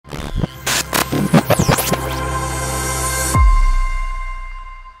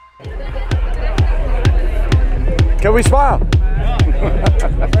Shall we smile?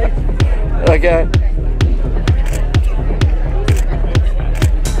 Okay.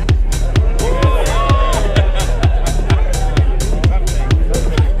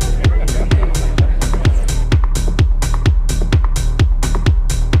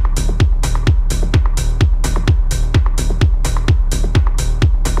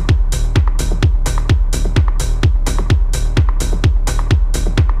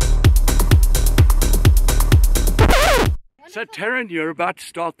 So Taryn, you're about to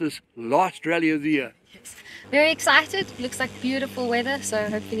start this last rally of the year. Yes. Very excited. Looks like beautiful weather, so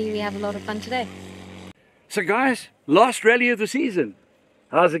hopefully we have a lot of fun today. So guys, last rally of the season.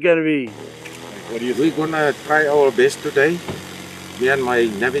 How's it going to be? What do you think? We're gonna try our best today. Me and my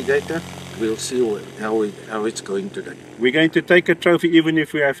navigator. We'll see how it's going today. We're going to take a trophy even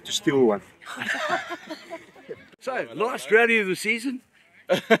if we have to steal one. So, last rally of the season.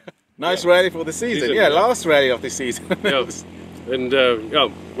 Nice rally for the season. Yeah, last rally of the season. Yeah. And yeah,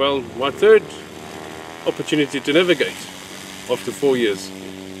 well, my third opportunity to navigate after 4 years.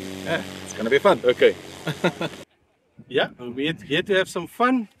 Yeah, it's gonna be fun. Okay. Yeah, we're here to have some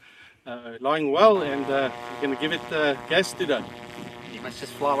fun, lying well, and we're going to give it gas today. You must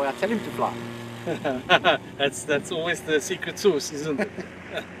just fly where I tell him to fly. That's always the secret sauce, isn't it?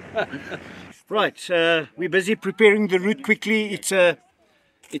 Right, we're busy preparing the route quickly.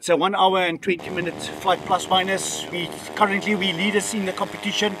 It's a 1 hour and 20 minute flight plus minus. Currently we leaders in the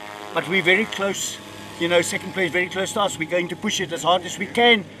competition, but we're very close. You know, second place very close to us. We're going to push it as hard as we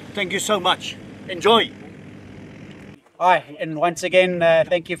can. Thank you so much. Enjoy. Hi, and once again,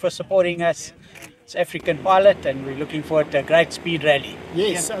 thank you for supporting us. It's African Pilot, and we're looking forward to a great speed rally.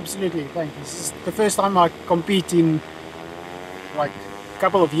 Yes, absolutely. Thank you. This is the first time I compete in like a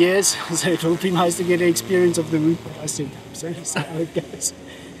couple of years, so it will be nice to get an experience of the route. I think so. See how it goes.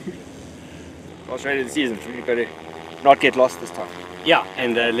 Last rally of the season, we've got to not get lost this time. Yeah,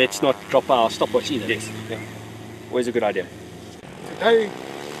 and let's not drop our stopwatch either. Yes, yeah. Always a good idea. Today,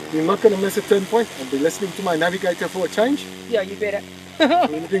 we're not going to miss a turn point. I'll be listening to my navigator for a change. Yeah, you better.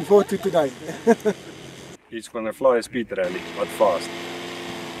 We're looking forward to today. He's going to fly a speed rally, but fast.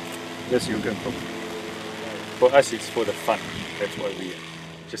 Yes, you can come. For us, it's for the fun. That's why we're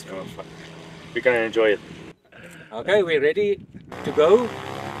just having fun. We're going to enjoy it. Okay, we're ready to go.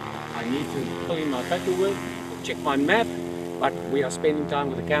 I need to pull in my paperwork, check my map, but we are spending time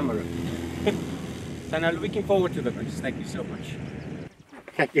with the camera. So now looking forward to the race. Thank you so much.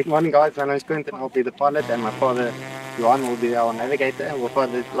 Good morning guys, my name is Quentin, I'll be the pilot, and my father Johan will be our navigator. We'll fly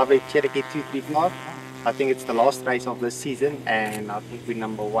the lovely Cherokee 235. I think it's the last race of this season, and I think we're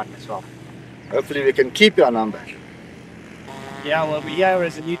 #1 as well. Hopefully we can keep our number. Yeah, well, we're here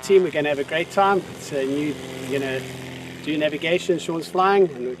as a new team. We're going to have a great time. It's a new, we're going to do navigation, Sean's flying,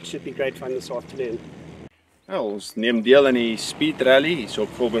 and it should be great fun this afternoon. Ja, ons neem deel aan die speed rally hier op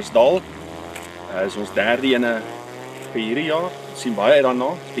Groblersdal. Is ons derde ene vir hierdie jaar. Ons sien baie uit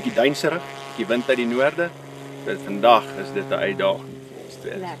daarna. Bietjie duinserig, bietjie wind uit die noorde. Dit vandag is dit 'n uitdaging vir ons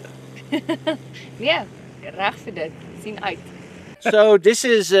twee. Ja, reg vir dit. Sien uit. So this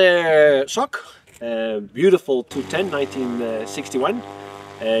is Sok, beautiful 210, 1961.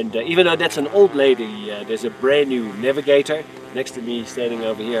 And even though that's an old lady, there's a brand new navigator. Next to me, standing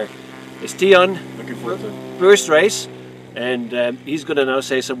over here, is Tion. Looking forward to it. First race, and he's going to now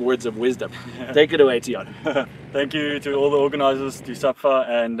say some words of wisdom. Take it away, Tion. Thank you to all the organisers, to SAPFA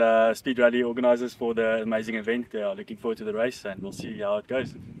and Speed Rally organisers for the amazing event. Looking forward to the race, and we'll see how it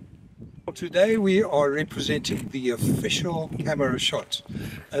goes. Today we are representing the official camera shot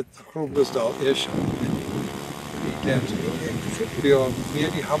at the Groblersdal Airshow. We are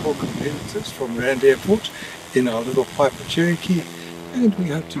merely humble competitors from Rand Airport in our little Piper Cherokee, and we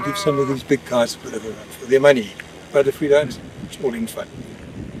hope to give some of these big guys a bit of a run for their money. But if we don't, it's all in fun.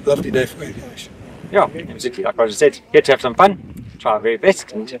 Lovely day for aviation. Yeah, exactly. Like I said, here to have some fun, try our very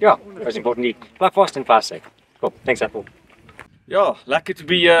best, and yeah, most importantly, fly fast and fly safe. Cool, thanks Apple. Yeah, lekker to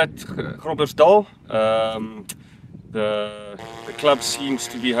be at Groblersdal. The club seems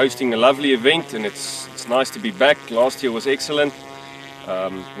to be hosting a lovely event, and it's nice to be back. Last year was excellent.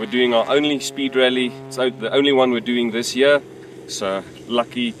 We're doing our only speed rally. It's the only one we're doing this year. So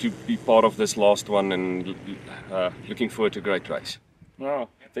lucky to be part of this last one, and looking forward to a great race. Well,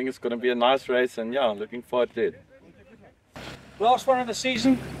 I think it's going to be a nice race, and yeah, looking forward to it. Last one of the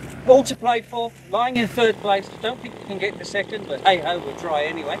season, all to play for, lying in third place. Don't think we can get the second, but hey ho, we'll try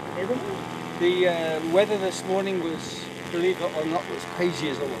anyway. The weather this morning was, believe it or not, was hazy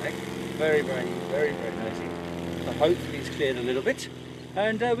as all heck. Very hazy. So hopefully it's cleared a little bit,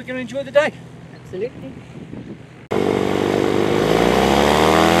 and we're going to enjoy the day. Absolutely.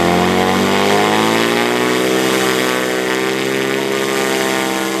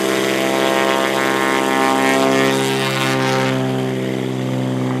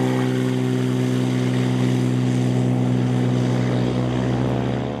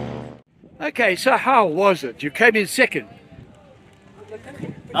 Okay, so how was it? You came in second.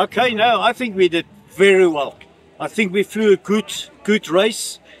 Okay, no, I think we did very well. I think we flew a good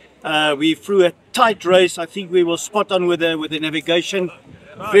race. We flew a tight race. I think we were spot on with the navigation.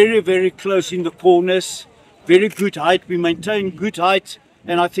 Very close in the corners. Very good height. We maintained good height,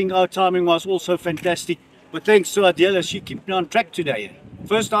 and I think our timing was also fantastic. But thanks to Adela, she kept me on track today.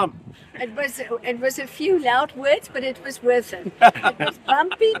 First time. It was a few loud words, but it was worth it. It was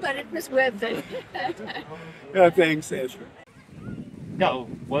bumpy, but it was worth it. Yeah, thanks, Ezra. No,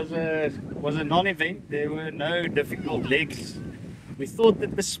 was a non-event. There were no difficult legs. We thought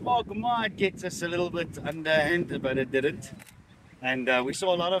that the smog might get us a little bit underhand, but it didn't. And we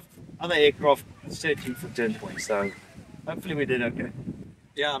saw a lot of other aircraft searching for turn points, so hopefully we did okay.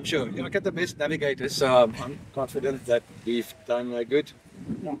 Yeah, I'm sure. You look at the best navigators, so I'm confident that we've done a good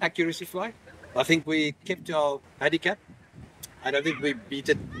accuracy flight. I think we kept our handicap. I don't think we beat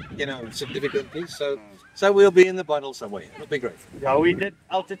it, significantly. So we'll be in the bundle somewhere. It'll be great. Yeah, we did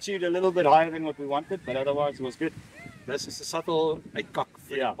altitude a little bit higher than what we wanted, but otherwise it was good. This is a cock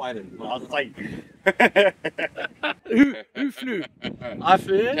for the pilot. I'll say. Who flew? I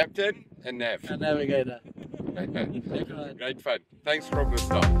flew. Captain and Nav. And navigator. Great fun. Thanks,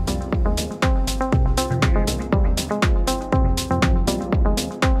 Groblersdal.